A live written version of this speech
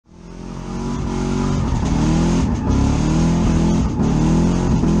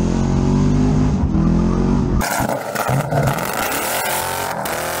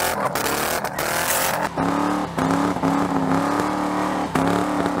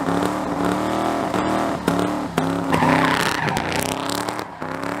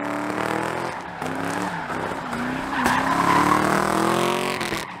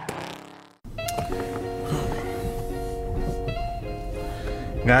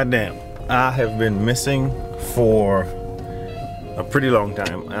Goddamn, I have been missing for a pretty long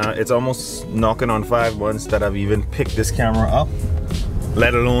time. It's almost knocking on 5 months that I've even picked this camera up,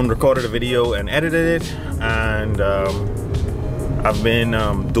 let alone recorded a video and edited it. And I've been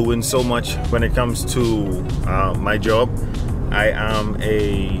doing so much when it comes to my job. I am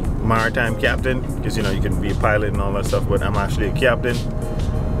a maritime captain, because you know you can be a pilot and all that stuff, but I'm actually a captain.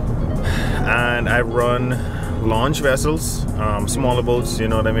 And I run launch vessels, smaller boats, you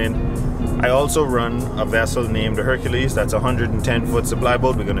know what I mean. I also run a vessel named the Hercules. That's a 110-foot supply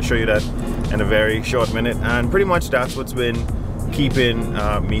boat. We're going to show you that in a very short minute. And pretty much that's what's been keeping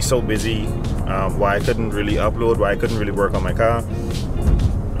me so busy, why I couldn't really upload, why I couldn't really work on my car.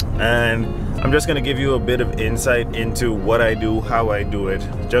 And I'm just going to give you a bit of insight into what I do, how I do it,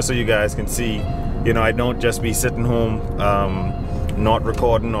 just so you guys can see, you know, I don't just be sitting home not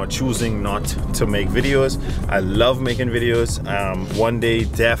recording or choosing not to make videos. I love making videos. One day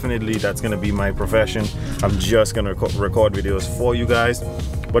definitely that's gonna be my profession. I'm just gonna record videos for you guys,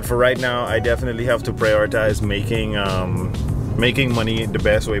 but for right now I definitely have to prioritize making money the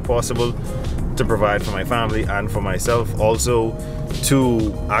best way possible to provide for my family and for myself, also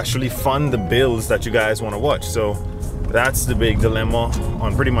to actually fund the bills that you guys want to watch. So that's the big dilemma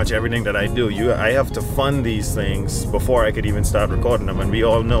on pretty much everything that I do. I have to fund these things before I could even start recording them, and we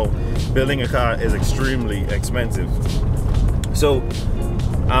all know building a car is extremely expensive. So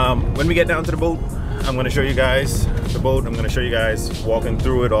when we get down to the boat, I'm going to show you guys the boat. I'm going to show you guys walking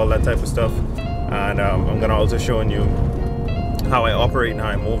through it, all that type of stuff, and I'm going to also showing you how I operate and how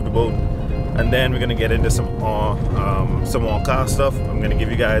I move the boat. And then we're gonna get into some more car stuff. I'm gonna give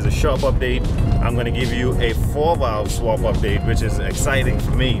you guys a shop update. I'm gonna give you a 4-valve swap update, which is exciting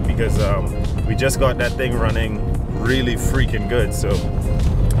for me because we just got that thing running really freaking good. So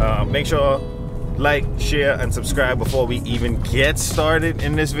make sure like, share, and subscribe before we even get started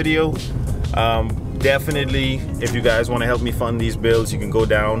in this video. Definitely, if you guys want to help me fund these bills, you can go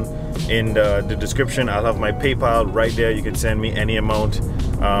down in the description. I'll have my PayPal right there. You can send me any amount.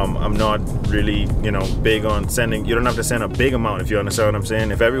 I'm not really, you know, big on sending. You don't have to send a big amount, if you understand what I'm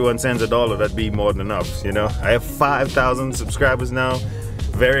saying. If everyone sends $1, that'd be more than enough, you know. I have 5,000 subscribers now.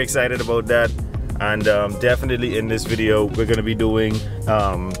 Very excited about that. And definitely in this video, we're gonna be doing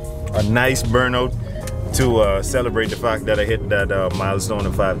a nice burnout to celebrate the fact that I hit that milestone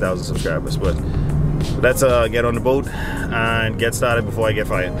of 5,000 subscribers. But let's get on the boat and get started before I get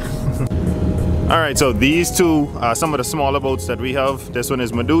fired. All right, so these two are some of the smaller boats that we have. This one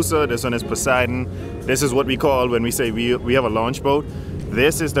is Medusa, this one is Poseidon. This is what we call when we say we have a launch boat.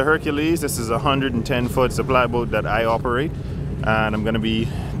 This is the Hercules. This is a 110-foot supply boat that I operate. And I'm gonna be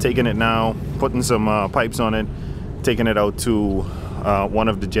taking it now, putting some pipes on it, taking it out to one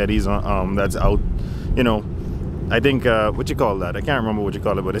of the jetties that's out, you know, I think, what you call that? I can't remember what you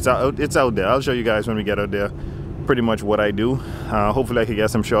call it, but it's out there. I'll show you guys when we get out there pretty much what I do. Hopefully I can get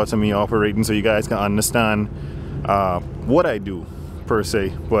some shots of me operating so you guys can understand what I do per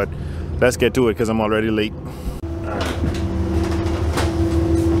se. But let's get to it because I'm already late. All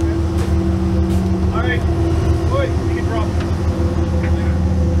right, boy, you can drop.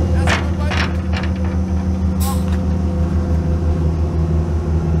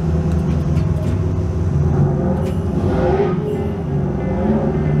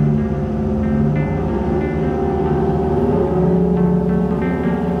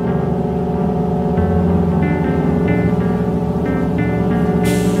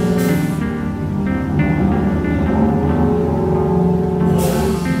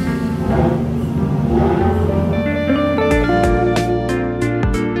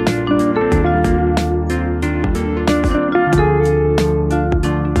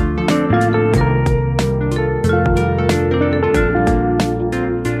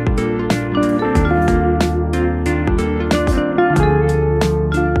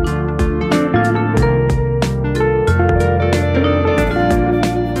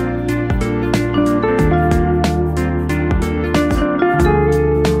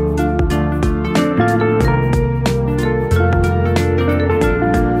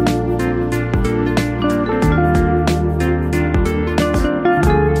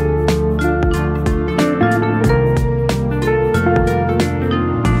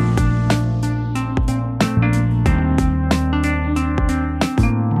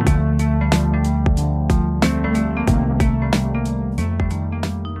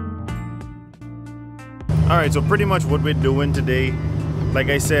 Alright, so pretty much what we're doing today, like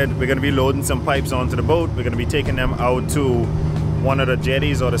I said, we're going to be loading some pipes onto the boat. We're going to be taking them out to one of the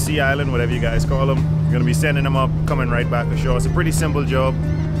jetties or the sea island, whatever you guys call them. We're going to be sending them up, coming right back ashore. It's a pretty simple job,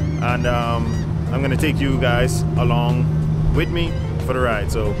 and I'm going to take you guys along with me for the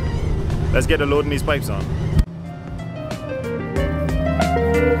ride. So let's get to loading these pipes on.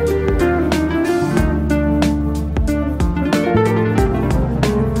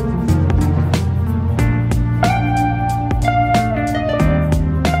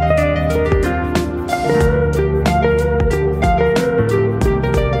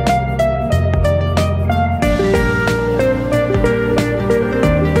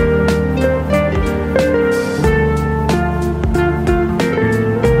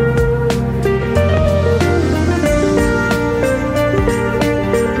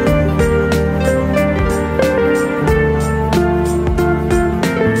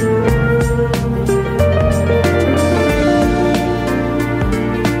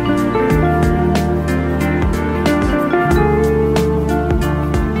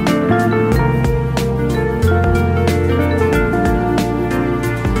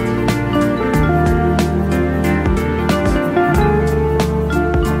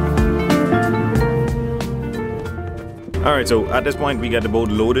 Alright, so at this point we got the boat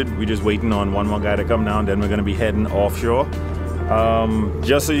loaded. We're just waiting on one more guy to come down, then we're gonna be heading offshore.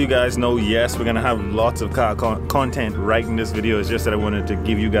 Just so you guys know, yes, we're gonna have lots of car content right in this video. It's just that I wanted to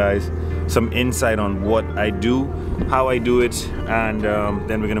give you guys some insight on what I do, how I do it, and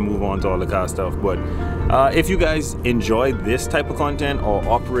then we're gonna move on to all the car stuff. But if you guys enjoy this type of content or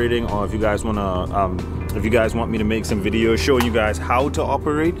operating, or if you guys want me to make some videos showing you guys how to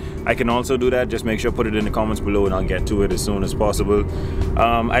operate, I can also do that. Just make sure put it in the comments below and I'll get to it as soon as possible.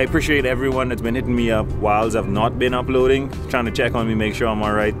 I appreciate everyone that's been hitting me up whilst I've not been uploading, trying to check on me, make sure I'm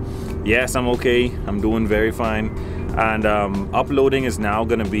all right. Yes, I'm okay. I'm doing very fine. And uploading is now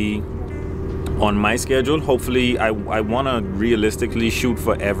gonna be on my schedule. Hopefully, I want to realistically shoot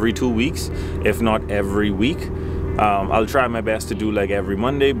for every 2 weeks, if not every week. I'll try my best to do like every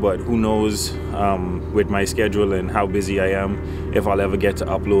Monday, but who knows with my schedule and how busy I am, if I'll ever get to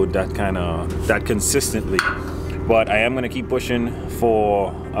upload that consistently. But I am gonna keep pushing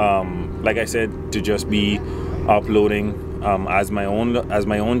for, like I said, to just be uploading as my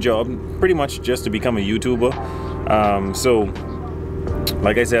own job, pretty much just to become a YouTuber. So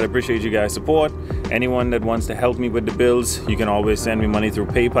like I said, I appreciate you guys' support. Anyone that wants to help me with the bills, you can always send me money through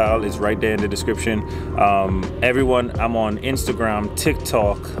PayPal. It's right there in the description. Everyone, I'm on Instagram,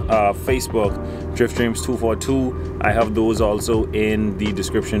 TikTok, Facebook, DriftDreams242. I have those also in the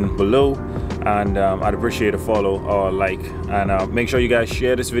description below. And I'd appreciate a follow or like. And make sure you guys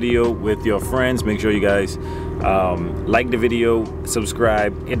share this video with your friends. Make sure you guys like the video,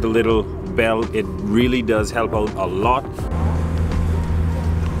 subscribe, hit the little bell. It really does help out a lot.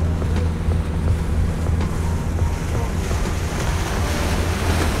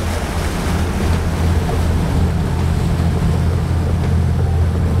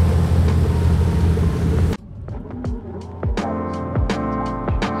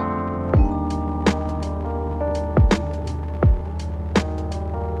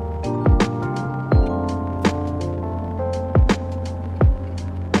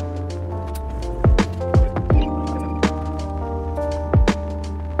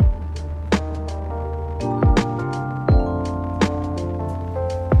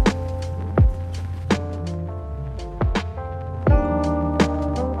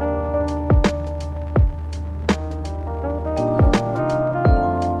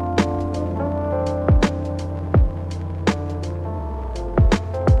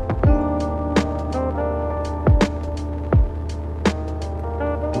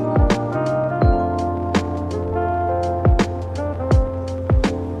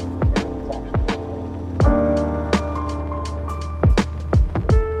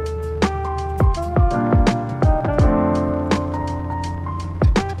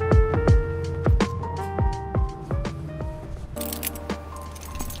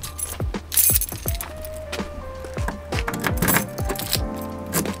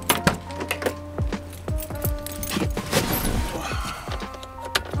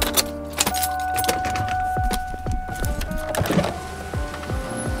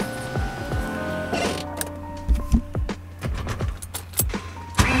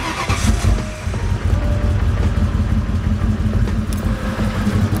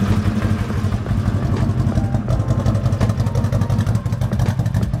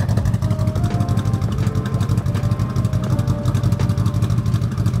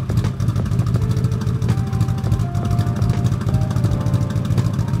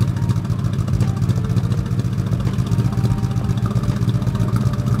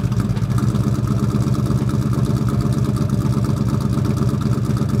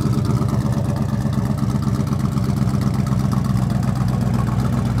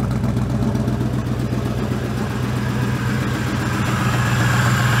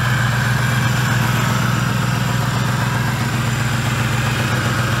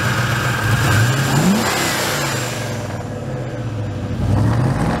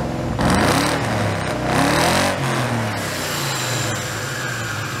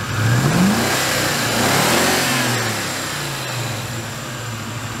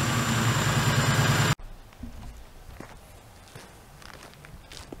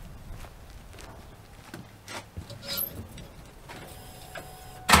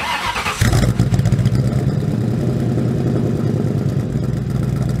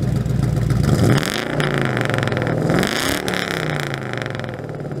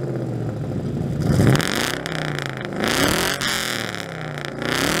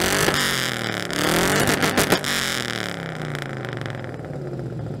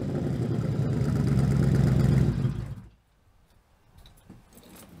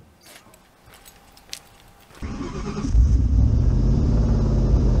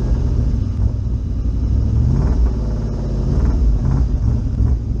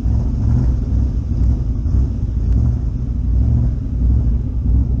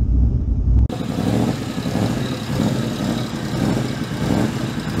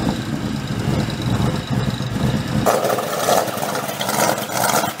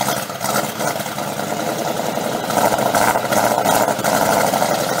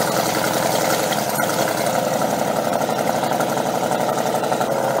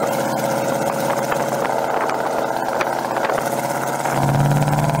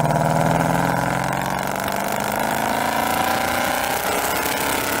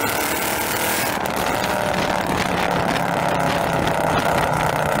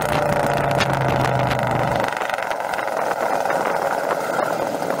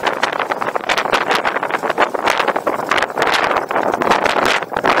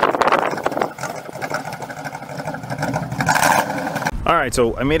 Alright,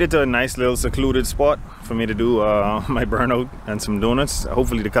 so I made it to a nice little secluded spot for me to do my burnout and some donuts.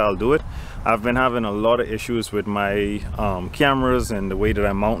 Hopefully the car will do it. I've been having a lot of issues with my cameras and the way that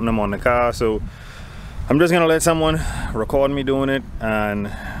I'm mounting them on the car, so I'm just gonna let someone record me doing it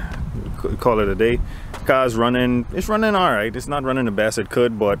and call it a day. Car's running, it's running alright. It's not running the best it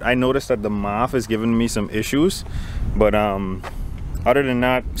could, but I noticed that the MAF is giving me some issues. But other than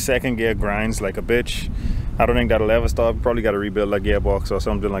that, second gear grinds like a bitch. I don't think that'll ever stop. Probably got to rebuild that gearbox or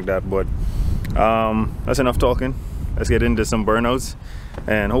something like that. But that's enough talking. Let's get into some burnouts,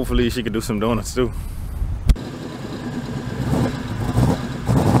 and hopefully she could do some donuts too.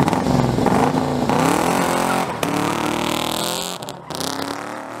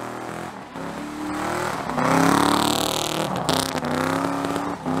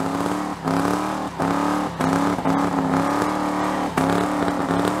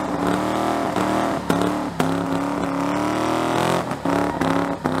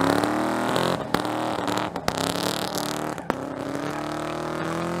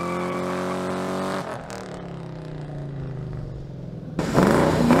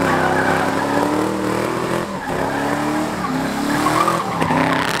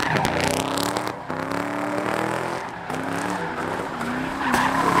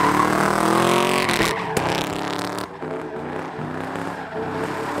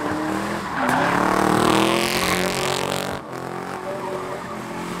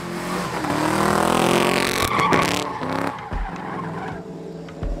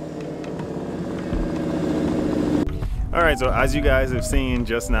 Alright, so as you guys have seen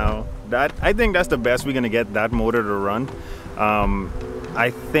just now, that I think that's the best we're gonna get that motor to run. I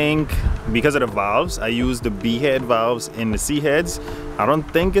think because of the valves, I use the B head valves in the C heads. I don't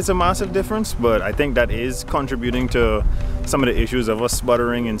think it's a massive difference, but I think that is contributing to some of the issues of us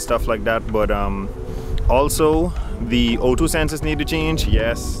sputtering and stuff like that. But also the O2 sensors need to change.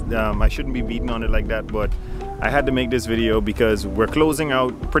 Yes, I shouldn't be beating on it like that, but I had to make this video because we're closing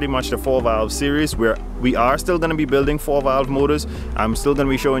out pretty much the 4-valve series. We are still going to be building 4-valve motors. I'm still going to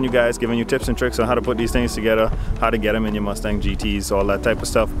be showing you guys, giving you tips and tricks on how to put these things together, how to get them in your Mustang GTs, all that type of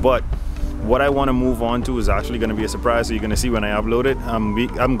stuff. But what I want to move on to is actually going to be a surprise, so you're going to see when I upload it.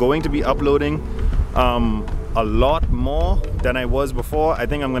 I'm going to be uploading a lot more than I was before. I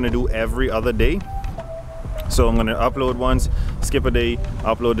think I'm going to do every other day. So I'm gonna upload once, skip a day,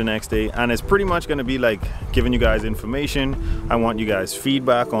 upload the next day, and it's pretty much gonna be like giving you guys information. I want you guys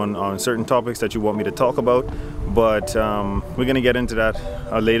feedback on certain topics that you want me to talk about, but we're gonna get into that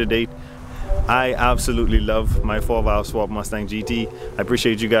at a later date. I absolutely love my 4-valve Swap Mustang GT. I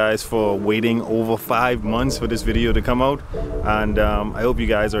appreciate you guys for waiting over 5 months for this video to come out, and I hope you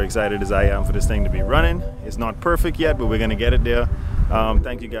guys are excited as I am for this thing to be running. It's not perfect yet, but we're gonna get it there.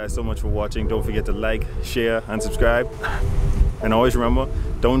 Thank you guys so much for watching. Don't forget to like, share, and subscribe. And always remember,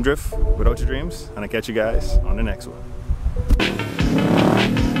 don't drift without your dreams. And I'll catch you guys on the next one.